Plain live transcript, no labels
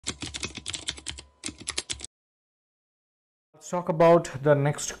Let's talk about the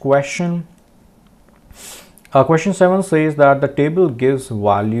next question. Question 7 says that the table gives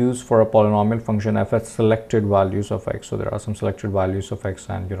values for a polynomial function f at selected values of x. So there are some selected values of x,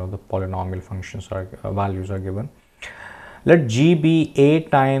 and the polynomial functions are values are given. Let g be a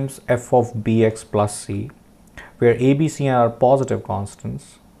times f of bx plus c, where a, b, c are positive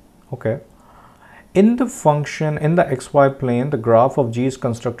constants. Okay. In the function in the xy plane, the graph of g is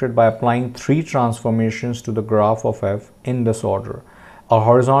constructed by applying 3 transformations to the graph of f in this order: a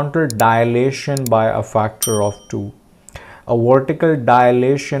horizontal dilation by a factor of 2, a vertical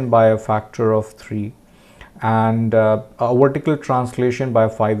dilation by a factor of 3, and a vertical translation by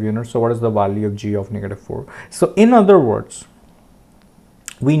 5 units. So what is the value of g of -4? So in other words,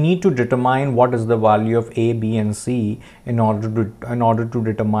 we need to determine what is the value of a, b, and c in order to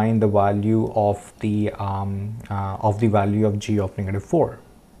determine the value of the value of g of -4.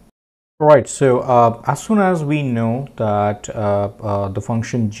 Right. So as soon as we know that the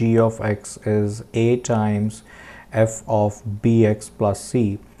function g of x is a times f of bx plus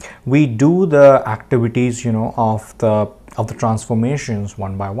c, we do the activities of the transformations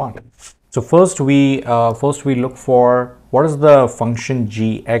one by one. So first we look for what is the function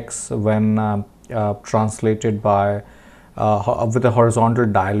gx when translated by with a horizontal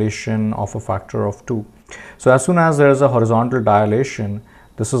dilation of a factor of 2. So as soon as there is a horizontal dilation,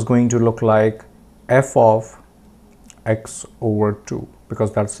 this is going to look like f of x over 2,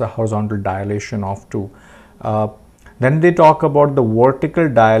 because that's the horizontal dilation of 2. Then they talk about the vertical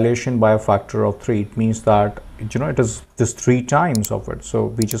dilation by a factor of 3. It means that it is just 3 times of it, so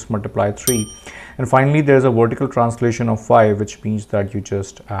we just multiply 3. And finally there is a vertical translation of 5, which means that you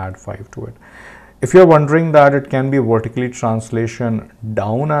just add 5 to it. If you're wondering that it can be vertically translation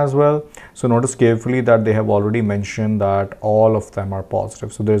down as well, so notice carefully that they have already mentioned that all of them are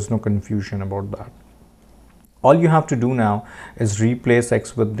positive, so there's no confusion about that. All you have to do now is replace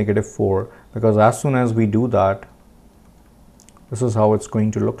x with -4, because as soon as we do that, this is how it's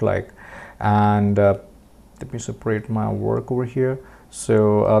going to look like. And let me separate my work over here. So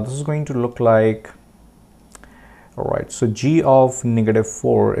this is going to look like, all right, so g of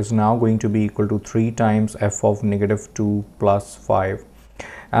 -4 is now going to be equal to 3 times f of -2 plus 5.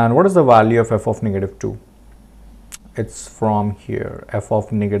 And what is the value of f of -2? It's from here, f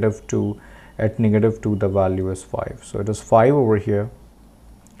of -2. At -2 the value is 5, so it is 5 over here.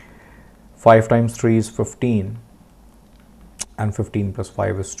 5 times 3 is 15, and 15 plus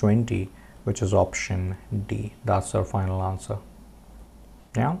 5 is 20, which is option D. That's our final answer.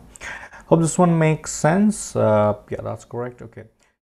 Yeah, hope this one makes sense. Yeah, that's correct. Okay.